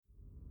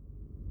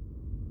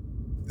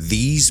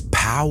These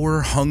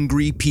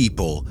power-hungry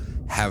people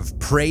have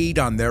preyed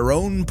on their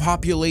own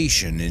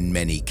population in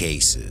many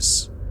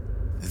cases.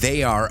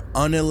 They are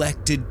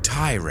unelected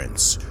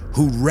tyrants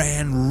who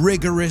ran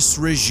rigorous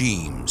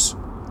regimes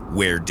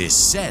where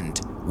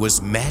dissent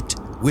was met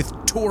with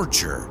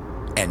torture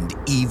and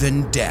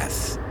even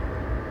death.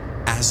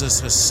 As a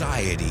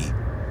society,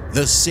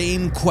 the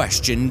same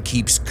question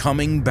keeps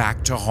coming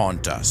back to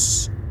haunt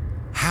us.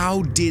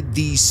 How did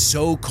these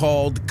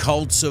so-called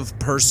cults of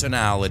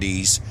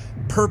personalities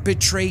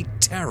perpetrate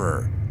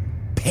terror,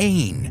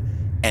 pain,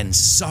 and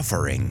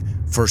suffering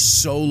for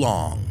so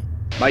long?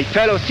 My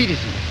fellow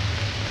citizens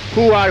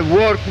who are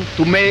working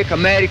to make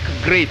America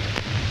great,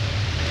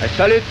 I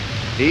salute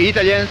the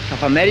Italians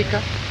of America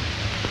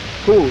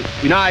who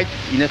unite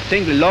in a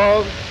single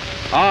love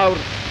our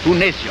two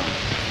nations.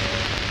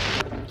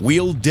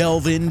 We'll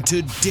delve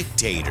into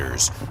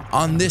Dictators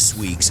on this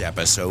week's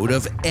episode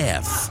of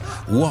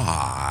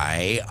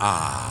FYI.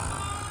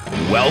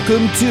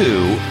 Welcome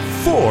to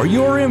For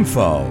Your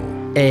Info.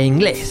 En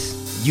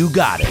inglés. You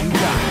got it.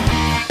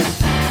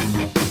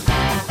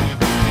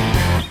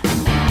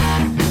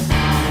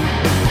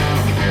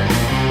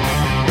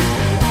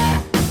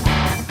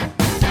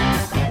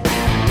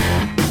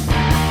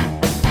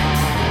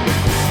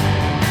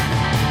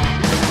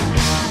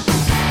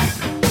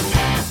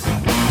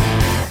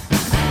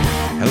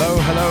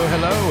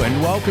 Hello, and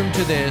welcome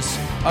to this,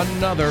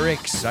 another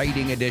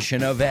exciting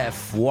edition of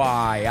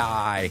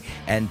FYI.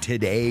 And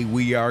today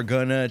we are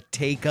gonna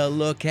take a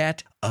look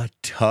at a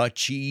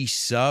touchy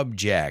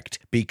subject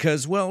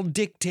because, well,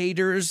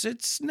 dictators,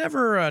 it's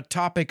never a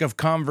topic of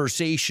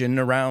conversation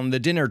around the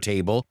dinner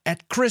table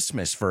at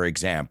Christmas, for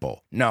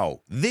example.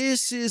 No,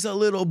 this is a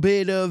little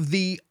bit of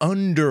the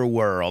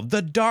underworld,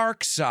 the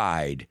dark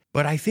side.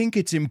 But I think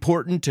it's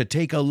important to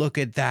take a look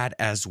at that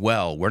as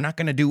well. We're not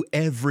going to do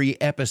every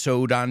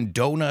episode on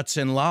donuts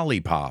and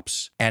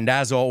lollipops. And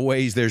as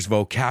always, there's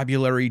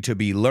vocabulary to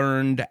be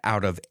learned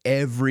out of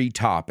every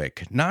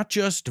topic, not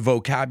just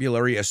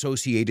vocabulary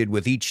associated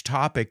with each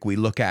topic we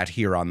look at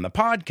here on the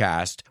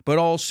podcast, but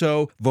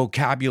also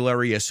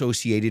vocabulary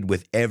associated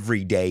with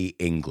everyday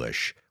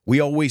English. We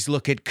always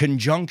look at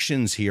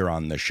conjunctions here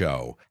on the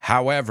show.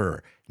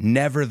 However,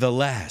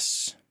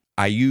 nevertheless,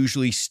 I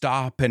usually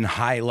stop and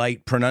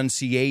highlight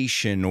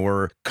pronunciation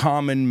or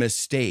common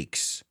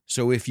mistakes.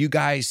 So if you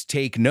guys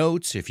take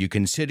notes, if you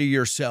consider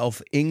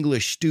yourself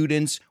English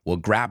students, well,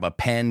 grab a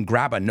pen,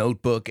 grab a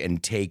notebook,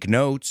 and take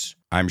notes.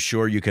 I'm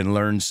sure you can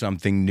learn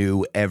something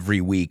new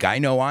every week. I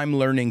know I'm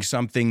learning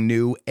something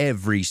new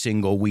every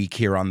single week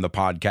here on the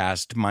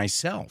podcast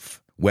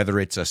myself, whether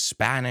it's a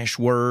Spanish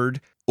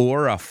word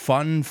or a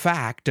fun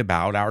fact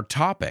about our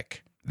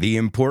topic. The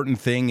important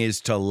thing is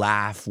to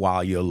laugh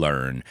while you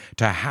learn,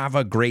 to have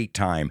a great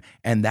time,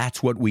 and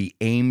that's what we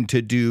aim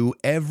to do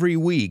every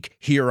week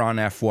here on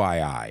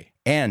FYI.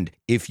 And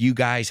if you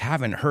guys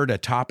haven't heard a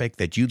topic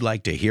that you'd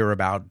like to hear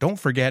about, don't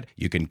forget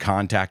you can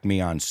contact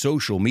me on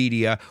social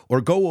media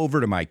or go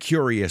over to my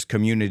Curious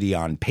community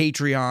on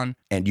Patreon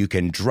and you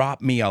can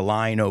drop me a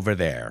line over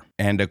there.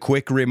 And a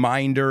quick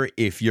reminder,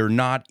 if you're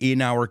not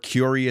in our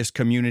Curious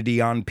community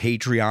on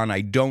Patreon,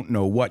 I don't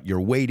know what you're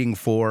waiting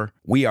for.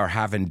 We are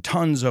having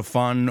tons of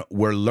fun,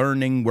 we're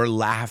learning, we're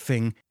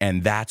laughing,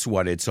 and that's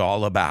what it's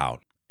all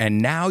about. And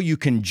now you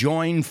can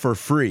join for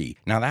free.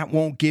 Now, that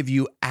won't give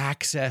you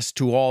access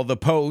to all the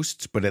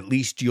posts, but at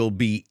least you'll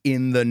be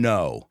in the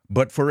know.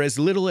 But for as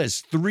little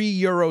as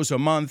 €3 a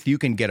month, you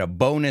can get a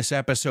bonus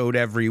episode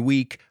every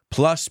week,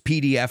 plus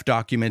PDF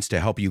documents to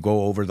help you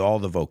go over all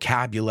the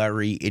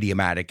vocabulary,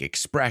 idiomatic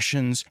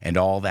expressions, and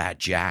all that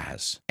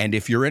jazz. And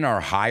if you're in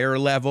our higher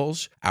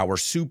levels, our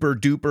super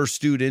duper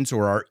students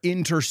or our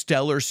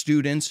interstellar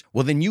students,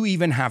 well, then you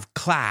even have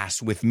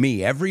class with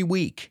me every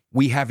week.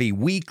 We have a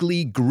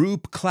weekly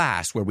group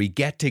class where we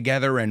get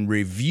together and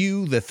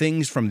review the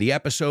things from the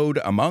episode,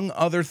 among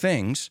other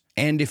things.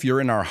 And if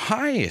you're in our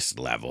highest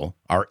level,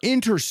 our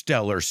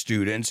interstellar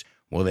students,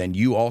 well, then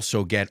you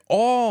also get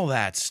all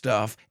that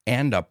stuff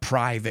and a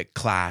private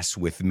class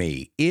with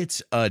me.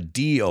 It's a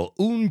deal.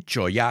 Un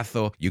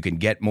chollazo. You can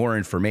get more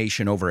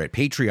information over at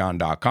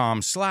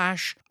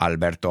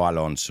patreon.com/Alberto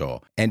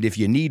Alonso. And if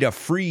you need a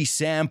free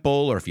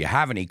sample or if you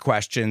have any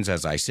questions,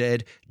 as I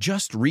said,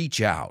 just reach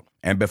out.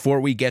 And before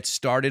we get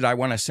started, I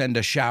want to send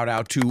a shout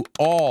out to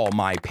all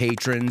my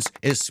patrons,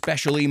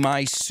 especially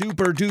my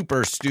super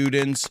duper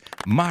students,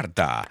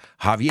 Marta,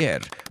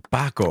 Javier,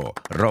 Paco,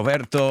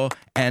 Roberto,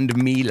 and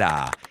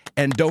Mila.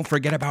 And don't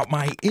forget about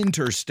my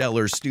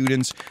interstellar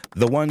students,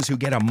 the ones who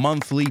get a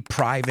monthly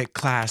private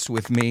class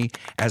with me,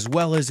 as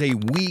well as a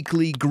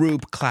weekly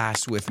group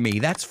class with me.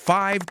 That's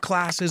 5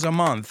 classes a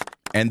month.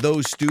 And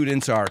those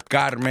students are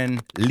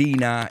Carmen,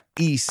 Lina,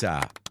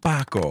 Isa,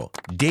 Paco,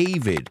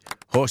 David,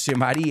 Jose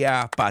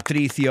Maria,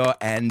 Patricio,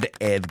 and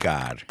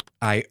Edgar.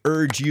 I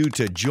urge you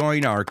to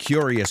join our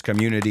Curious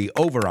community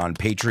over on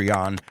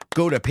Patreon.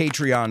 Go to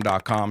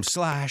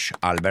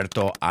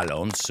patreon.com/Alberto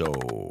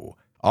Alonso.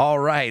 All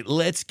right,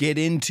 let's get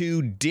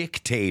into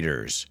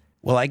Dictators.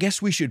 Well, I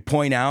guess we should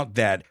point out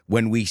that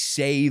when we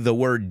say the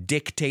word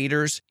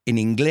dictators, en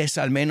inglés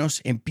al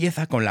menos,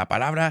 empieza con la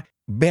palabra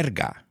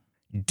verga.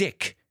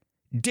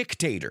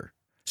 Dictator.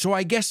 So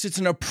I guess it's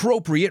an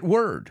appropriate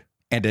word.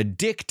 And a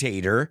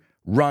dictator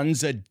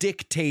runs a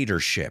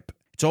dictatorship.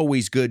 It's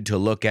always good to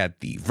look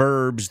at the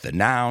verbs, the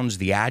nouns,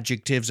 the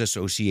adjectives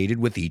associated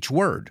with each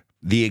word.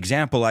 The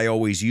example I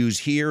always use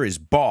here is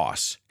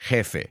boss,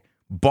 jefe,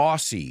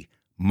 bossy,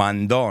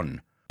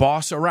 mandón,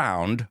 boss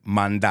around,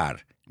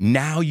 mandar.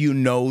 Now you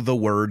know the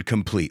word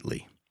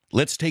completely.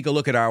 Let's take a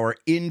look at our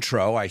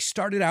intro. I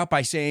started out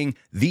by saying,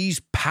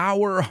 these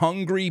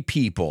power-hungry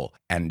people.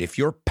 And if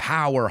you're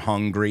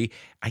power-hungry,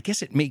 I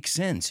guess it makes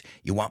sense.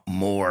 You want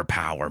more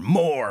power,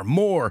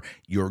 more.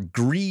 You're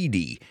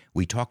greedy.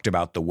 We talked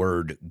about the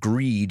word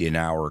greed in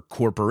our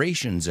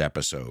corporations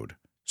episode.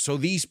 So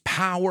these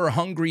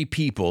power-hungry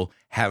people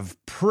have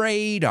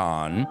preyed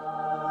on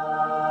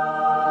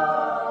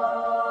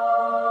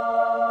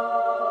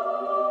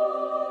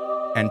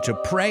and to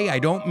pray, I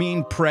don't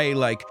mean pray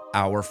like,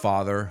 Our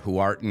Father who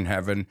art in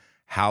heaven,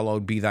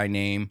 hallowed be thy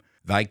name,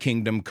 thy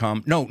kingdom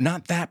come. No,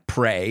 not that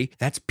pray.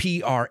 That's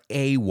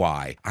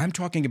P-R-A-Y. I'm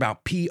talking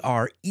about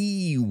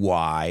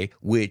P-R-E-Y,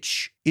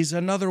 which is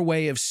another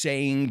way of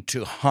saying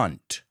to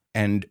hunt.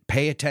 And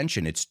pay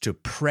attention, it's to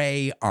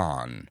prey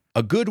on.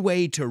 A good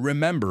way to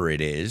remember it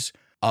is,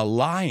 a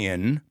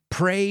lion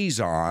preys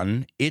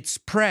on its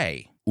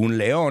prey. Un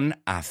león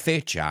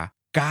acecha,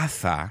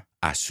 caza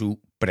a su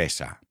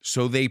presa.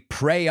 So they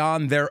prey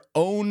on their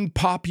own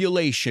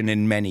population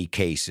in many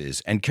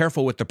cases. And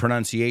careful with the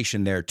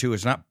pronunciation there too.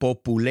 It's not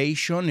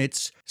population,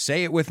 it's,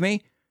 say it with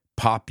me,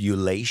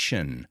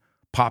 population.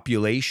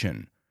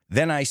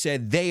 Then I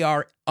said they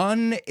are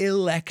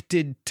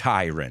unelected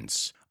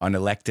tyrants.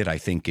 Unelected, I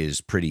think,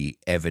 is pretty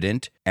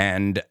evident.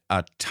 And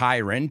a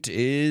tyrant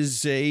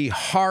is a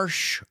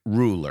harsh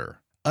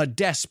ruler, a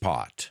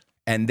despot.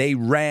 And they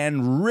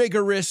ran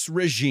rigorous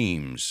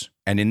regimes.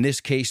 And in this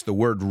case, the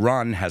word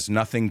run has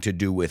nothing to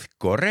do with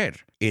correr.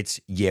 It's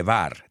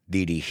llevar,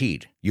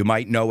 dirigir. You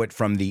might know it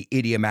from the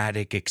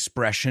idiomatic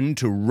expression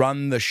to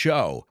run the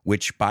show,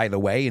 which, by the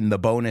way, in the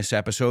bonus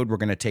episode, we're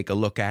going to take a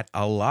look at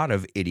a lot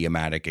of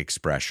idiomatic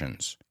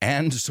expressions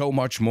and so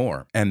much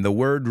more. And the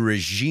word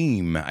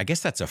regime, I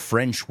guess that's a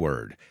French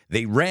word.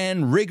 They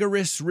ran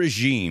rigorous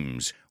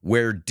regimes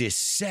where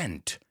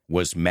dissent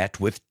was met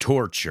with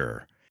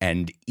torture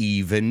and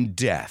even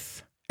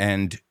death.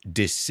 And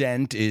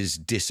dissent is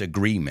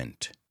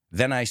disagreement.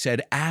 Then I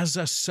said, as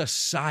a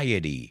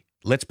society,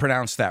 let's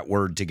pronounce that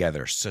word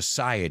together,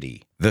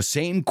 society. The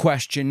same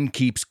question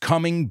keeps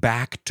coming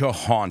back to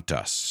haunt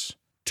us.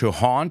 To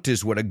haunt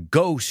is what a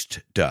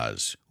ghost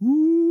does.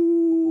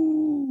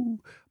 Ooh.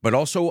 But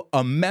also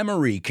a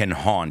memory can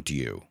haunt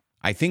you.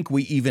 I think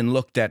we even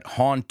looked at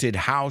haunted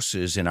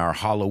houses in our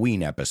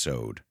Halloween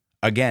episode.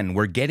 Again,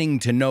 we're getting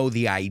to know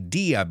the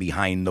idea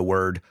behind the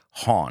word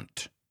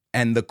haunt.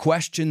 And the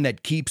question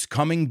that keeps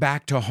coming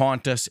back to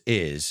haunt us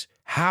is,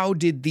 how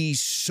did these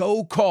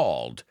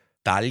so-called,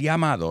 tal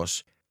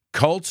llamados,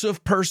 cults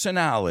of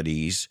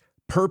personalities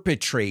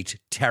perpetrate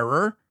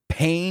terror,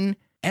 pain,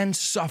 and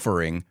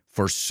suffering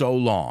for so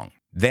long?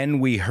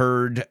 Then we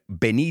heard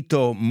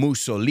Benito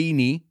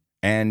Mussolini,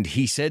 and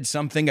he said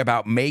something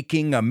about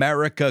making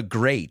America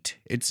great.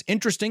 It's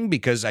interesting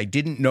because I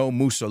didn't know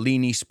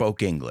Mussolini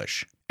spoke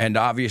English. And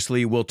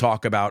obviously we'll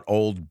talk about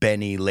old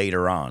Benny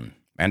later on.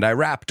 And I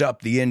wrapped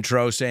up the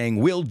intro saying,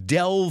 we'll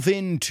delve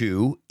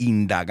into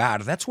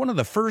indagar. That's one of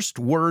the first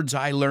words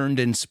I learned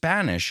in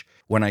Spanish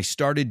when I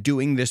started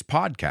doing this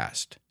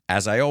podcast.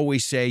 As I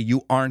always say,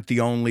 you aren't the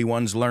only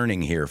ones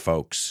learning here,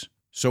 folks.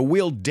 So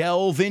we'll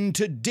delve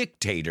into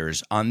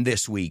dictators on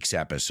this week's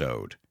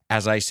episode.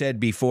 As I said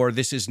before,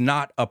 this is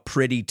not a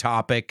pretty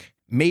topic.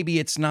 Maybe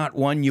it's not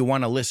one you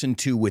want to listen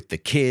to with the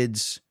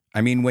kids.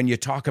 I mean, when you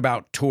talk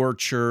about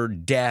torture,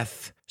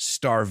 death,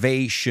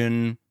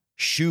 starvation,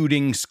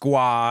 shooting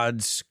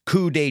squads,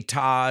 coup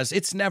d'etats,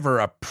 it's never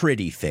a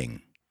pretty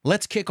thing.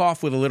 Let's kick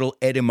off with a little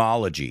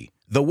etymology.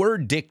 The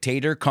word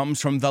dictator comes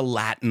from the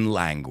Latin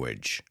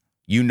language.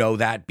 You know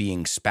that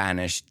being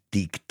Spanish,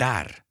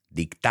 dictar,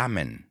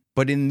 dictamen.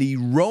 But in the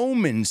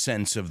Roman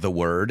sense of the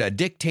word, a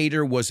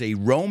dictator was a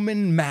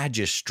Roman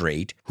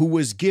magistrate who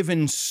was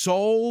given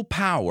sole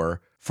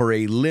power for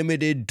a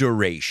limited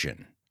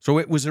duration. So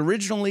it was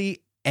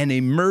originally an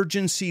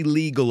emergency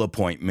legal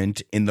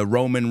appointment in the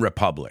Roman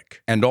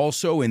Republic, and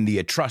also in the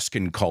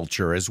Etruscan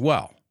culture as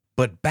well.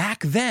 But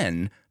back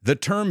then, the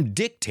term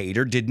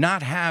dictator did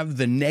not have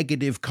the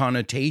negative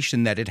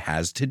connotation that it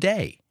has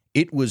today.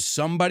 It was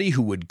somebody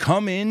who would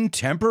come in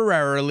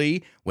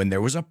temporarily when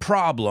there was a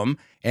problem,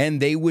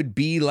 and they would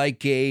be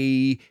like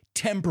a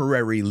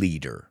temporary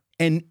leader,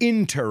 an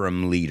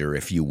interim leader,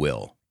 if you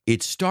will.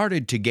 It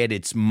started to get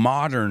its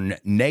modern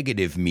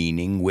negative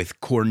meaning with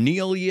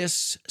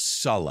Cornelius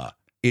Sulla.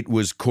 It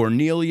was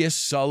Cornelius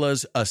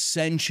Sulla's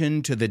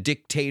ascension to the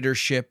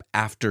dictatorship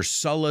after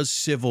Sulla's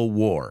civil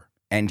war,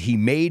 and he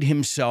made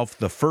himself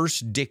the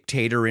first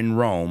dictator in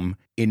Rome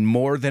in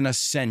more than a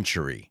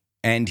century.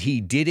 And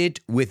he did it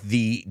with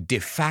the de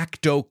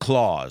facto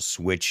clause,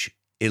 which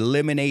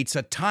eliminates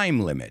a time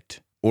limit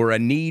or a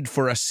need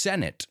for a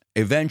Senate.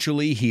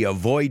 Eventually, he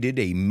avoided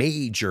a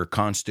major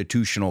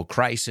constitutional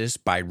crisis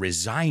by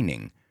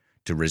resigning.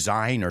 To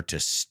resign or to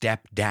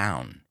step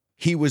down.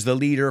 He was the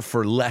leader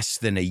for less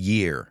than a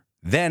year.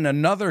 Then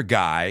another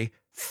guy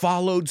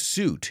followed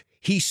suit.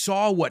 He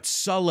saw what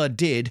Sulla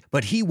did,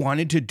 but he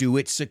wanted to do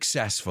it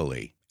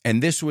successfully.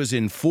 And this was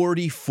in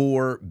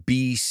 44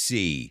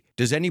 BC.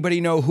 Does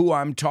anybody know who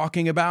I'm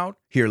talking about?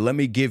 Here, let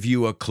me give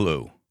you a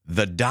clue.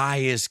 The die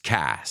is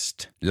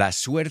cast. La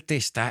suerte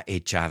está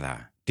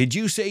echada. Did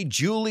you say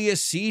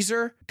Julius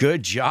Caesar?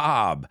 Good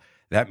job.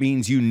 That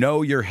means you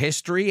know your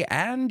history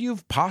and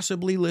you've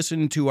possibly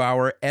listened to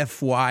our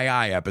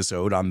FYI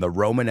episode on the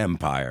Roman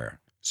Empire.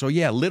 So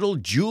yeah, little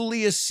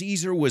Julius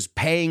Caesar was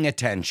paying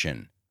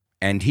attention.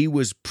 And he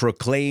was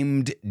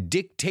proclaimed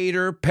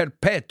Dictator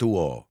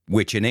Perpetuo,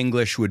 which in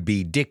English would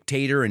be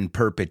dictator in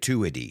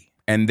perpetuity.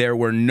 And there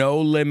were no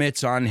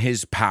limits on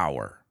his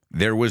power.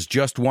 There was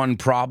just one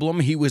problem.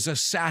 He was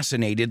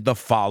assassinated the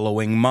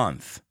following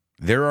month.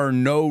 There are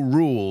no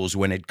rules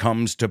when it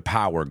comes to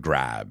power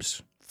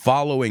grabs.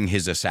 Following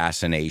his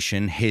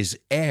assassination, his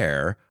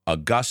heir,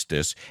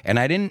 Augustus, and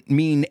I didn't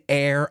mean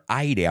heir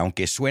aire,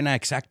 aunque suena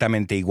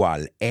exactamente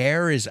igual.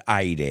 Heir is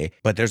aire,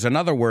 but there's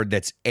another word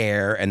that's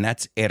heir, and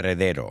that's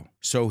heredero.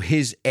 So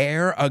his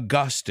heir,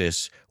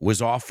 Augustus,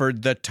 was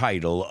offered the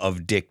title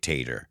of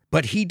dictator,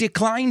 but he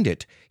declined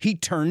it. He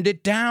turned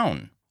it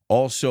down.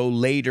 Also,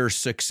 later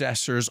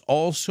successors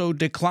also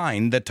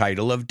declined the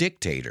title of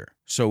dictator.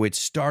 So it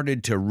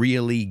started to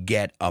really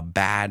get a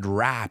bad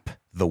rap.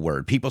 The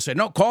word. People said,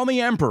 no, call me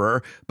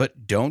emperor,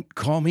 but don't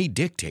call me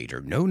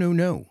dictator. No, no,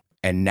 no.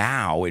 And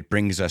now it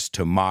brings us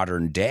to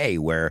modern day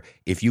where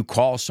if you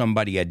call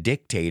somebody a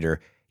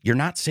dictator, you're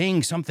not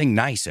saying something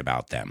nice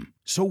about them.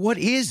 So what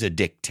is a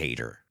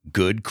dictator?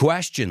 Good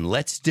question.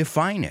 Let's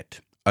define it.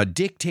 A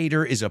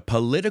dictator is a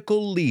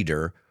political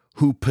leader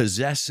who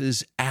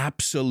possesses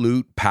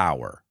absolute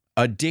power.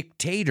 A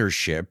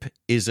dictatorship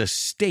is a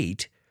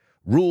state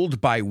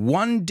ruled by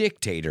one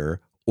dictator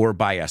or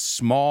by a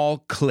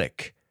small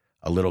clique.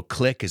 A little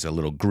clique is a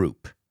little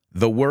group.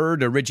 The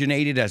word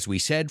originated, as we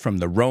said, from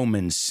the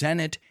Roman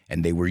Senate,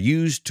 and they were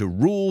used to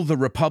rule the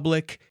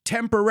republic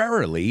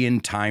temporarily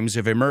in times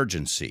of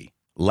emergency.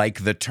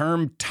 Like the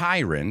term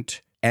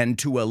tyrant, and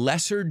to a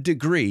lesser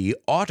degree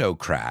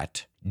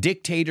autocrat,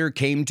 dictator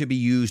came to be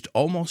used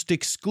almost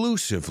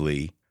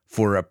exclusively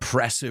for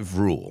oppressive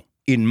rule.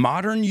 In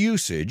modern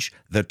usage,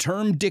 the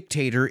term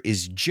dictator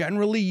is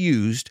generally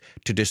used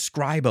to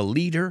describe a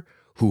leader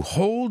who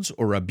holds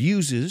or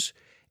abuses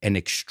an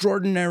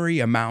extraordinary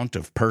amount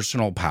of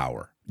personal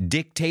power.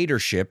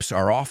 Dictatorships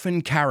are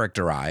often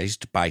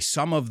characterized by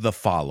some of the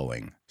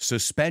following: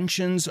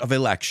 suspensions of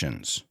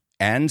elections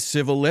and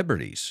civil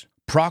liberties,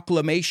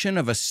 proclamation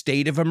of a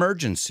state of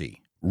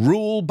emergency,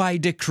 rule by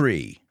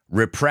decree,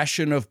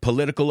 repression of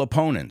political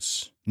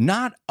opponents,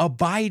 not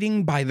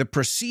abiding by the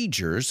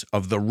procedures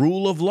of the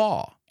rule of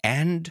law,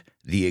 and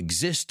the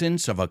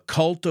existence of a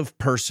cult of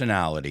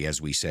personality, as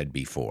we said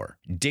before.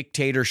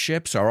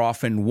 Dictatorships are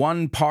often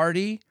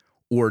one-party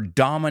or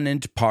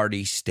dominant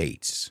party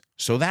states.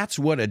 So that's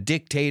what a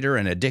dictator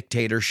and a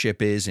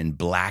dictatorship is in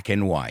black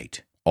and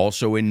white.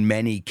 Also, in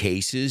many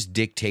cases,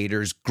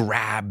 dictators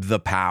grab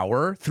the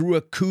power through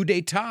a coup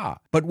d'etat.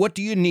 But what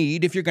do you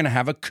need if you're going to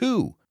have a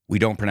coup? We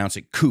don't pronounce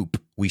it coup,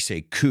 we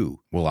say coup.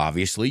 Well,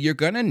 obviously, you're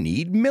going to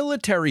need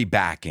military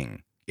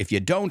backing. If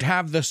you don't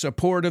have the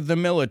support of the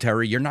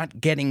military, you're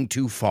not getting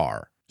too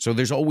far. So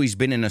there's always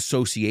been an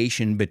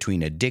association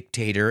between a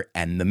dictator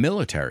and the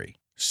military.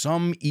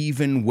 Some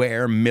even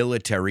wear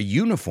military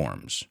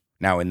uniforms.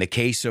 Now, in the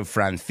case of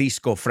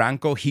Francisco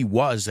Franco, he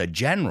was a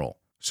general,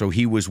 so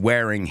he was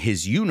wearing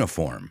his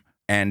uniform.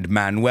 And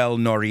Manuel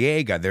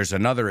Noriega, there's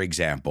another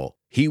example.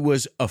 He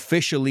was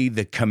officially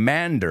the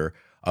commander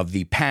of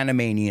the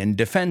Panamanian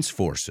Defense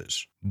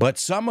Forces. But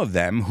some of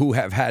them, who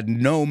have had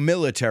no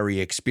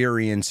military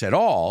experience at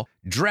all,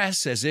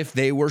 dress as if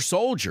they were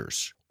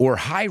soldiers, or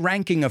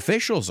high-ranking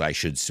officials, I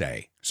should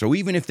say. So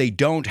even if they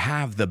don't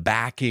have the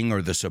backing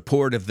or the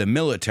support of the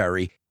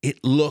military,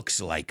 it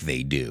looks like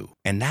they do.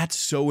 And that's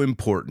so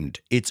important.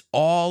 It's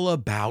all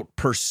about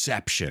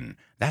perception.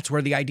 That's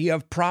where the idea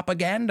of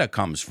propaganda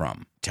comes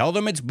from. Tell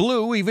them it's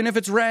blue even if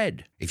it's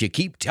red. If you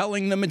keep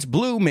telling them it's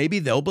blue, maybe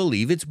they'll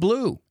believe it's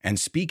blue. And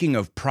speaking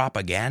of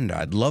propaganda,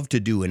 I'd love to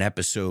do an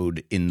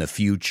episode in the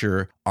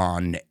future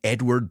on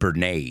Edward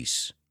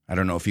Bernays. I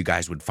don't know if you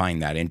guys would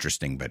find that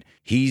interesting, but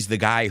he's the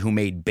guy who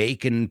made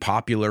bacon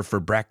popular for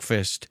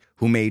breakfast,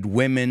 who made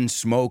women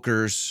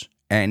smokers,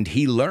 and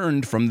he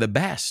learned from the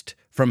best,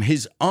 from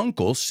his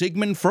uncle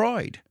Sigmund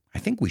Freud. I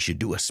think we should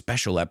do a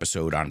special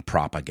episode on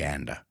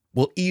propaganda.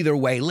 Well, either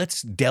way,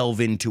 let's delve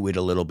into it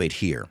a little bit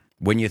here.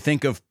 When you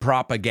think of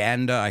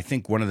propaganda, I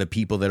think one of the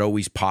people that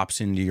always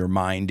pops into your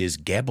mind is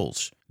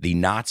Goebbels. The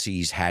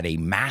Nazis had a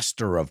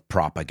master of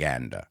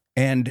propaganda.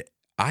 And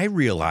I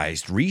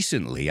realized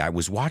recently I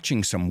was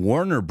watching some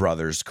Warner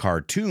Brothers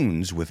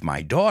cartoons with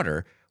my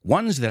daughter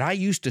ones that I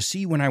used to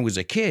see when I was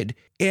a kid,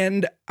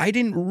 and I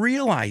didn't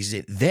realize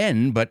it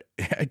then, but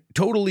it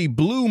totally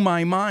blew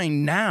my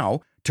mind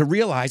now to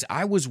realize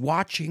I was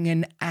watching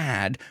an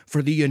ad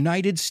for the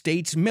United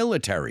States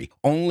military,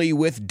 only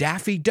with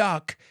Daffy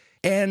Duck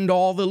and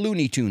all the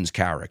Looney Tunes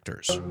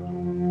characters.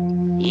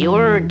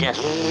 You're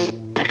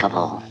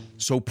despicable.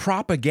 So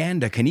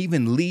propaganda can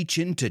even leach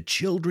into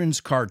children's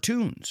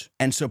cartoons.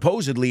 And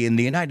supposedly in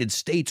the United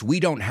States, we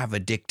don't have a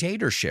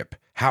dictatorship.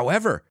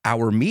 However,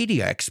 our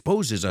media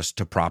exposes us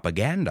to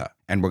propaganda.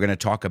 And we're going to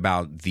talk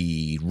about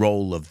the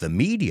role of the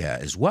media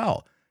as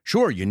well.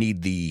 Sure, you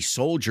need the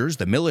soldiers,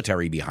 the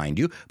military behind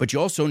you, but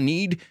you also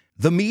need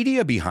the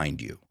media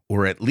behind you,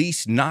 or at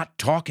least not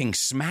talking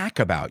smack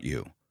about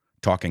you.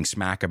 Talking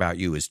smack about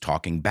you is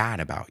talking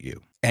bad about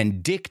you.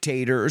 And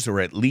dictators, or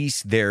at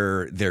least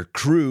their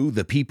crew,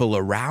 the people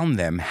around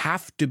them,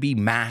 have to be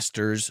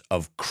masters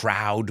of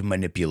crowd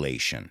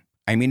manipulation.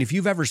 I mean, if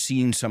you've ever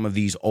seen some of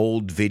these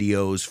old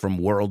videos from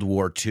World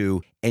War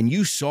II and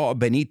you saw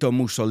Benito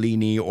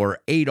Mussolini or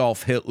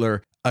Adolf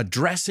Hitler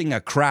addressing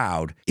a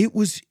crowd, it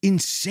was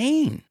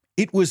insane.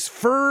 It was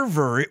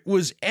fervor. It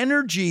was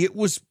energy. It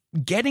was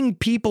getting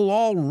people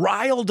all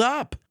riled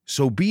up.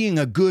 So being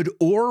a good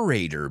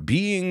orator,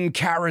 being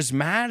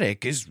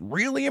charismatic is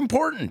really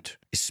important,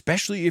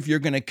 especially if you're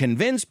going to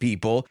convince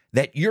people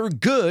that you're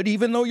good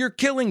even though you're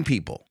killing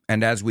people.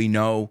 And as we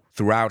know,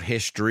 throughout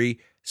history,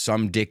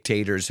 some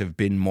dictators have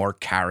been more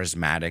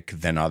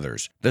charismatic than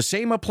others. The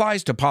same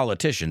applies to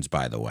politicians,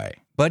 by the way.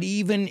 But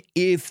even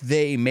if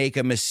they make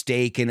a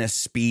mistake in a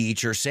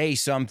speech or say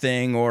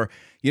something, or,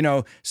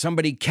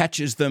 somebody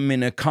catches them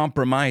in a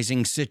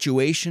compromising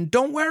situation,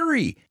 don't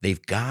worry.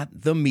 They've got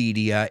the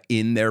media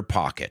in their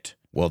pocket.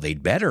 Well,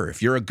 they'd better.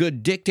 If you're a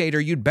good dictator,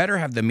 you'd better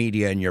have the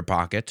media in your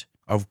pocket.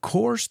 Of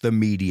course the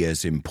media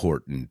is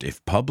important.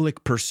 If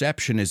public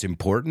perception is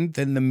important,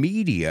 then the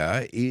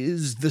media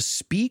is the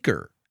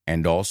speaker.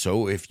 And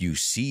also, if you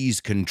seize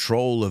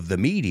control of the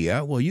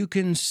media, well, you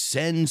can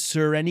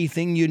censor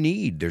anything you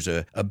need. There's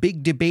a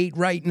big debate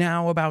right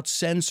now about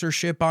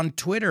censorship on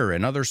Twitter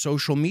and other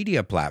social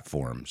media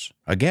platforms.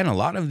 Again, a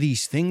lot of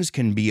these things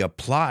can be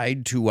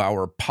applied to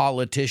our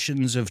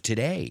politicians of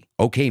today.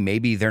 Okay,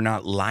 maybe they're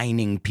not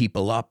lining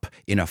people up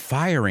in a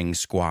firing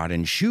squad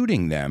and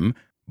shooting them,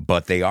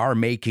 but they are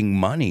making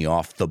money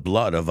off the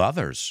blood of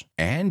others.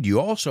 And you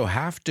also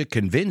have to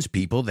convince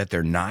people that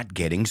they're not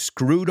getting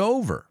screwed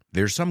over.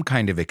 There's some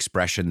kind of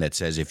expression that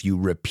says if you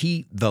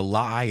repeat the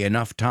lie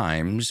enough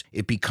times,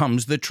 it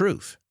becomes the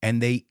truth.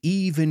 And they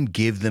even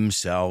give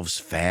themselves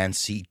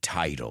fancy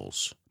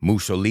titles.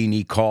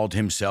 Mussolini called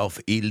himself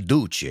Il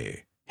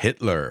Duce,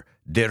 Hitler,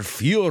 Der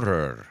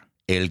Führer,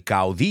 El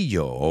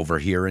Caudillo over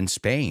here in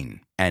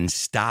Spain. And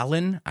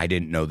Stalin, I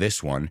didn't know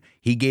this one,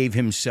 he gave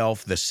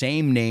himself the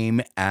same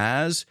name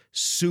as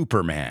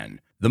Superman,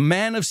 the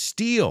Man of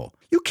Steel.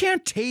 You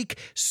can't take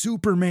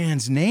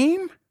Superman's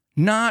name.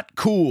 Not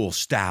cool,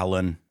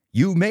 Stalin.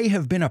 You may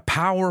have been a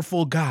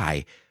powerful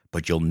guy,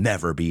 but you'll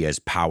never be as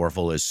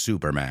powerful as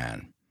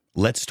Superman.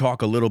 Let's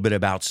talk a little bit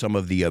about some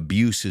of the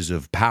abuses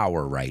of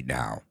power right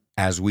now.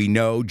 As we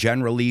know,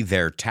 generally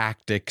their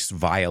tactics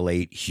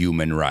violate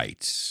human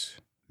rights.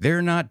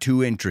 They're not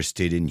too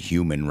interested in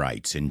human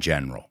rights in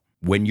general.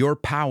 When you're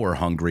power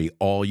hungry,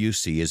 all you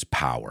see is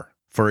power.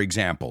 For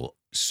example,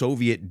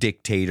 Soviet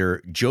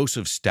dictator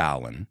Joseph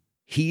Stalin,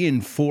 he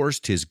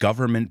enforced his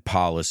government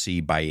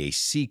policy by a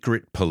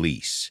secret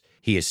police.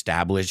 He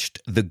established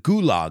the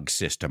Gulag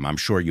system. I'm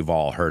sure you've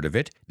all heard of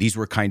it. These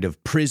were kind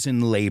of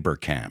prison labor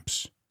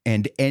camps.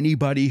 And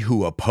anybody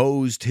who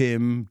opposed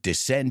him,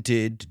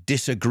 dissented,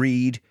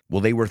 disagreed,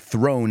 well, they were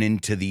thrown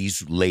into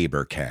these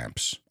labor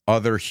camps.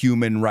 Other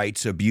human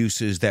rights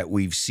abuses that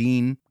we've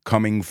seen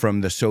coming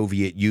from the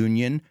Soviet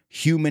Union,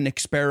 human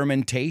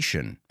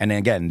experimentation. And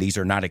again, these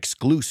are not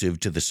exclusive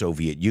to the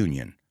Soviet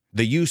Union.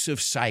 The use of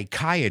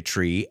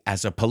psychiatry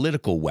as a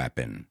political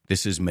weapon.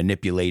 This is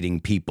manipulating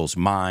people's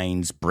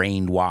minds,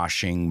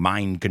 brainwashing,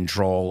 mind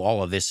control,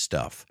 all of this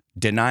stuff.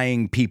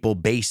 Denying people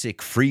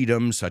basic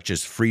freedoms such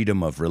as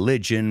freedom of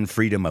religion,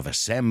 freedom of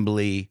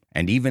assembly,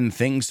 and even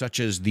things such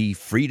as the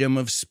freedom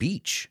of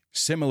speech.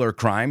 Similar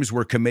crimes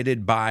were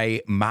committed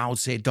by Mao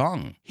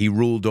Zedong. He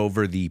ruled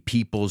over the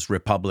People's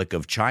Republic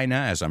of China,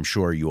 as I'm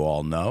sure you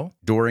all know,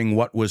 during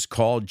what was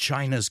called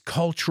China's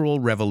Cultural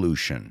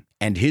Revolution.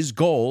 And his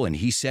goal, and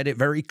he said it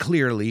very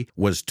clearly,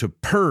 was to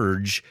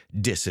purge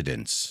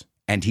dissidents.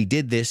 And he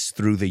did this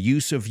through the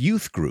use of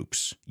youth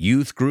groups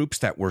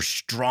that were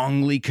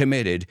strongly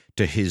committed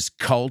to his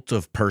cult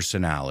of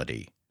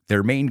personality.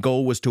 Their main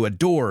goal was to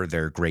adore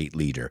their great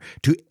leader,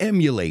 to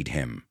emulate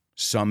him.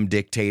 Some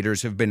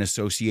dictators have been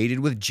associated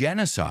with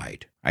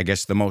genocide. I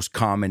guess the most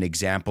common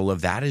example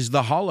of that is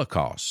the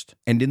Holocaust.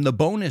 And in the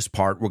bonus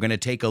part, we're going to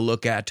take a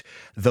look at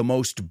the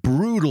most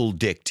brutal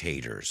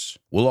dictators.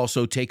 We'll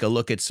also take a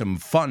look at some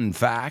fun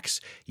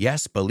facts.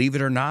 Yes, believe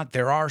it or not,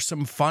 there are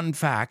some fun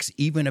facts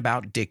even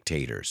about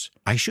dictators.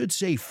 I should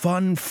say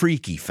fun,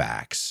 freaky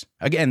facts.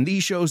 Again,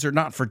 these shows are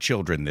not for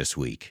children this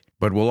week.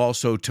 But we'll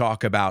also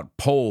talk about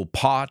Pol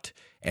Pot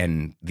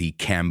and the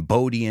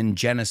Cambodian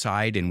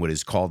genocide in what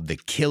is called the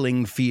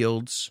Killing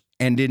Fields.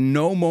 And in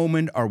no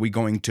moment are we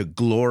going to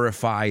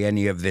glorify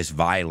any of this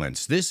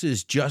violence. This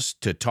is just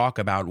to talk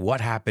about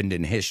what happened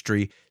in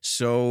history,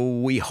 so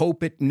we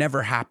hope it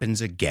never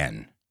happens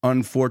again.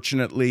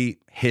 Unfortunately,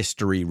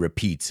 history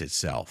repeats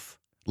itself.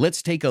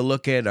 Let's take a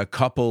look at a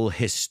couple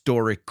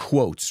historic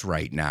quotes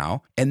right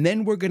now, and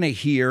then we're going to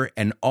hear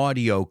an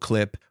audio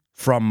clip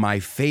from my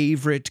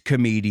favorite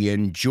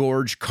comedian,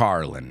 George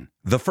Carlin.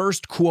 The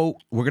first quote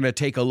we're going to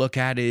take a look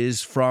at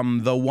is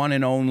from the one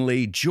and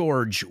only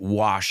George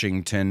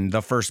Washington,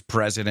 the first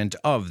president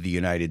of the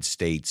United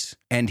States.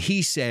 And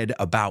he said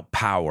about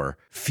power,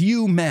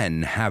 "Few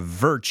men have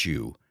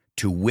virtue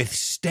to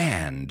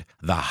withstand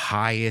the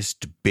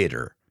highest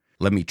bidder."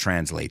 Let me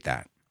translate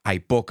that. Hay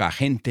poca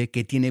gente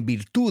que tiene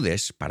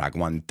virtudes para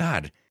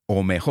aguantar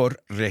o mejor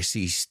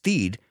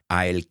resistir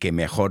a el que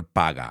mejor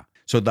paga.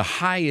 So the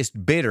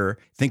highest bidder,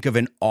 think of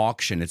an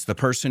auction. It's the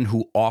person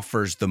who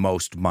offers the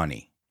most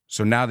money.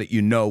 So now that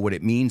you know what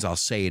it means, I'll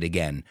say it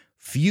again.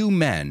 Few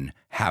men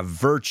have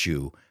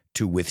virtue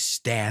to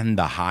withstand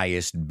the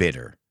highest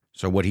bidder.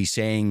 So what he's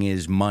saying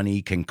is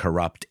money can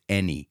corrupt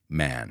any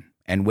man.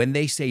 And when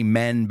they say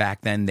men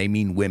back then, they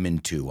mean women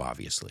too,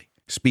 obviously.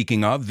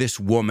 Speaking of, this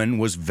woman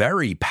was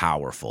very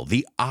powerful,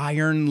 the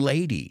Iron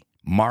Lady,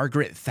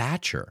 Margaret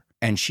Thatcher.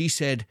 And she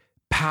said,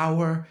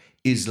 "Power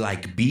is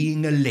like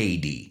being a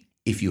lady.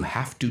 If you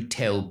have to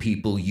tell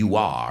people you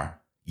are,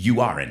 you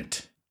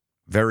aren't."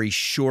 Very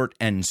short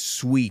and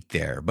sweet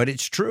there, but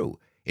it's true.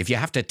 If you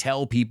have to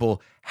tell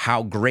people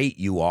how great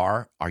you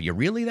are you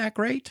really that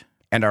great?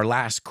 And our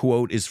last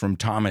quote is from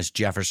Thomas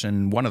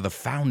Jefferson, one of the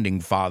founding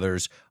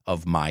fathers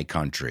of my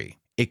country.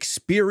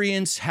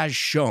 "Experience has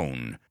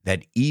shown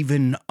that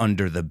even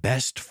under the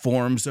best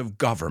forms of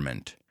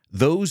government,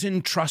 those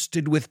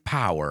entrusted with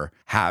power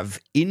have,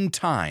 in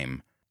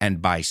time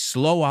and by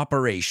slow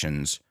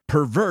operations,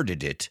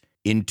 perverted it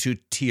into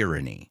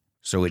tyranny."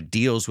 So it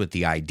deals with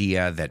the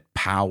idea that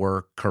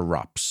power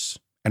corrupts.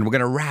 And we're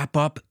going to wrap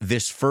up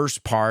this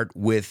first part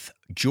with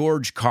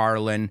George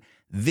Carlin.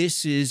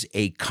 This is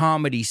a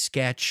comedy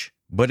sketch,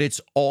 but it's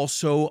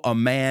also a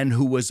man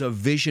who was a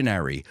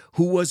visionary,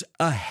 who was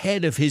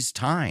ahead of his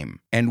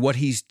time. And what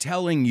he's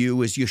telling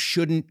you is you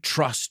shouldn't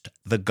trust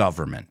the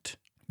government.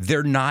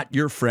 They're not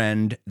your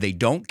friend. They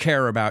don't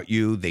care about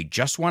you. They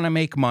just want to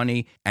make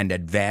money and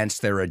advance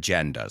their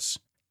agendas.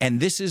 And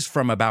this is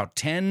from about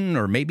 10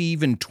 or maybe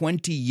even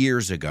 20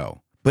 years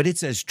ago. But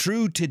it's as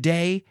true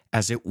today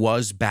as it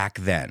was back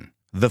then.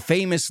 The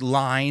famous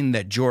line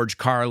that George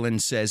Carlin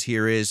says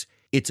here is,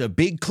 "It's a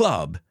big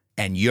club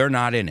and you're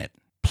not in it."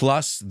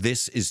 Plus,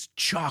 this is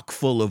chock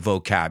full of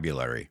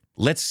vocabulary.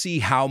 Let's see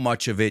how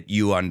much of it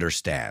you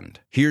understand.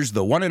 Here's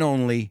the one and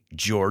only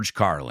George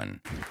Carlin.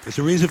 There's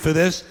a reason for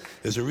this.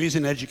 There's a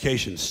reason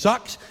education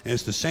sucks, and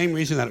it's the same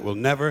reason that it will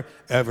never,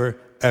 ever,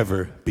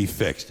 ever be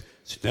fixed.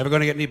 It's never going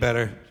to get any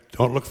better.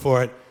 Don't look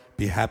for it.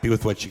 Be happy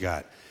with what you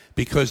got.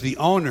 Because the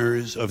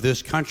owners of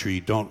this country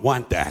don't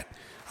want that.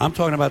 I'm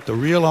talking about the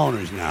real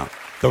owners now.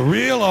 The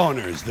real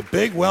owners, the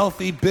big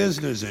wealthy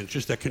business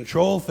interests that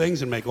control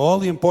things and make all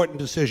the important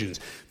decisions.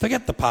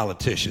 Forget the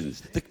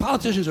politicians. The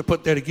politicians are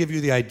put there to give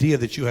you the idea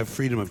that you have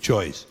freedom of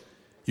choice.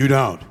 You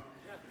don't.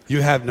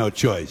 You have no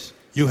choice.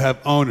 You have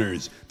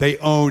owners. They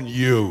own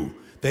you.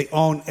 They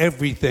own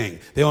everything.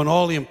 They own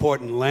all the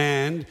important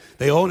land.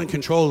 They own and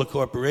control the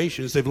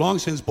corporations. They've long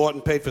since bought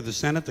and paid for the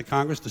Senate, the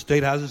Congress, the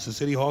state houses, the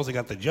city halls. They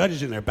got the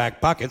judges in their back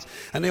pockets.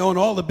 And they own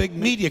all the big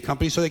media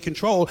companies, so they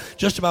control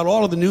just about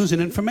all of the news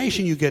and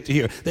information you get to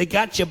hear. They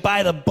got you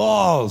by the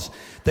balls.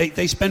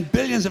 They spend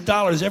billions of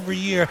dollars every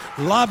year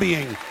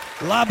lobbying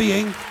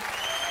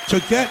to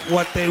get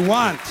what they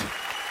want.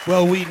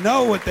 Well, we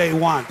know what they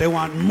want. They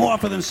want more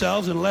for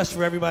themselves and less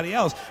for everybody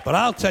else. But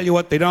I'll tell you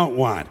what they don't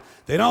want.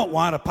 They don't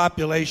want a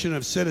population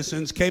of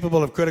citizens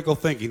capable of critical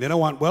thinking. They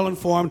don't want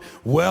well-informed,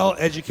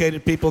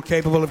 well-educated people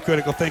capable of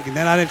critical thinking.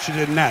 They're not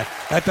interested in that.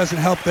 That doesn't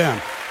help them.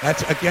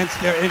 That's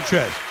against their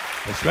interest.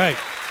 That's right.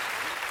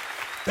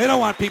 They don't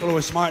want people who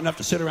are smart enough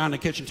to sit around the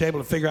kitchen table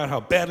and figure out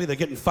how badly they're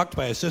getting fucked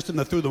by a system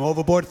that threw them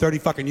overboard 30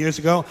 fucking years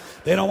ago.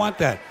 They don't want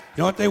that.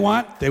 You know what they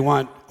want? They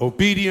want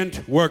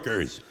obedient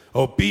workers.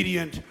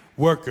 Obedient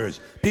workers.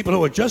 People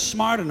who are just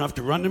smart enough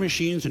to run the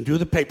machines and do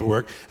the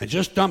paperwork and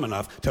just dumb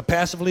enough to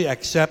passively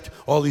accept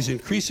all these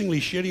increasingly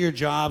shittier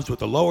jobs with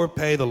the lower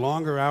pay, the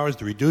longer hours,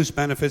 the reduced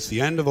benefits, the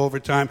end of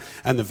overtime,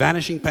 and the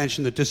vanishing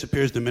pension that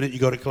disappears the minute you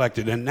go to collect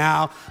it. And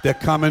now they're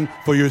coming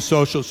for your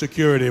Social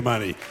Security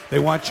money. They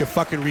want your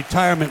fucking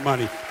retirement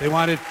money. They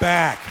want it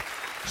back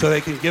so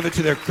they can give it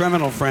to their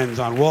criminal friends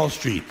on Wall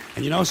Street.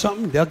 And you know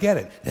something? They'll get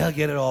it. They'll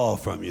get it all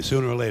from you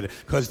sooner or later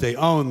because they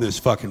own this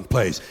fucking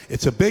place.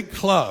 It's a big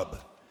club.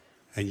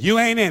 And you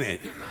ain't in it.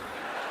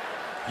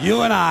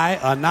 You and I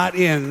are not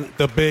in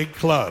the big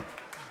club.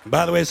 And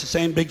by the way, it's the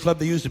same big club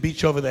they used to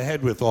beat you over the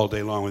head with all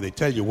day long when they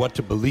tell you what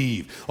to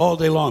believe. All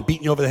day long,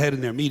 beating you over the head in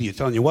their media,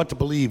 telling you what to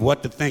believe,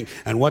 what to think,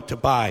 and what to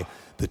buy.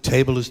 The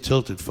table is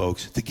tilted,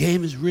 folks. The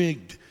game is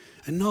rigged.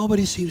 And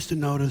nobody seems to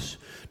notice.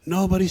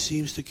 Nobody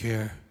seems to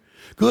care.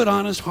 Good,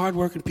 honest,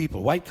 hard-working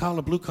people. White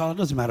collar, blue collar,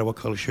 doesn't matter what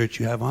color shirt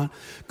you have on.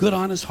 Good,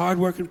 honest,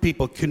 hard-working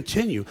people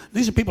continue.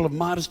 These are people of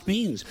modest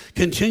means.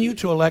 Continue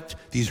to elect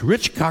these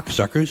rich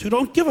cocksuckers who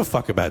don't give a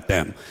fuck about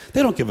them.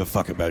 They don't give a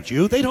fuck about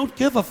you. They don't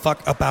give a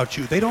fuck about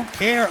you. They don't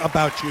care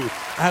about you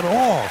at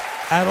all.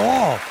 At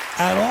all.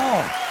 At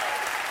all.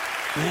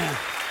 Yeah.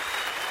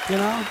 You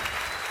know?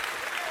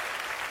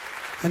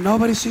 And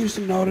nobody seems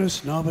to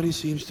notice, nobody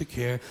seems to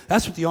care.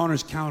 That's what the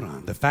owners count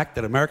on, the fact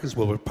that Americans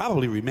will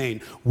probably remain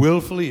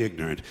willfully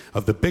ignorant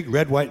of the big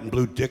red, white, and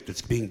blue dick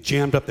that's being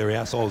jammed up their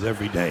assholes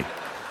every day.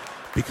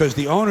 Because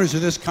the owners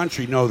of this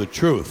country know the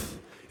truth.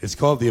 It's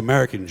called the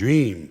American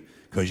dream,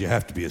 because you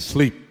have to be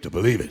asleep to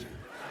believe it.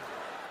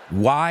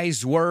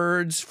 Wise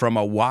words from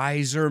a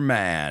wiser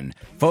man.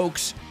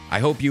 Folks, I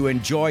hope you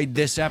enjoyed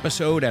this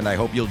episode, and I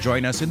hope you'll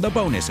join us in the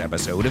bonus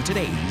episode of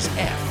today's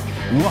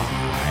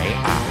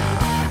FYI.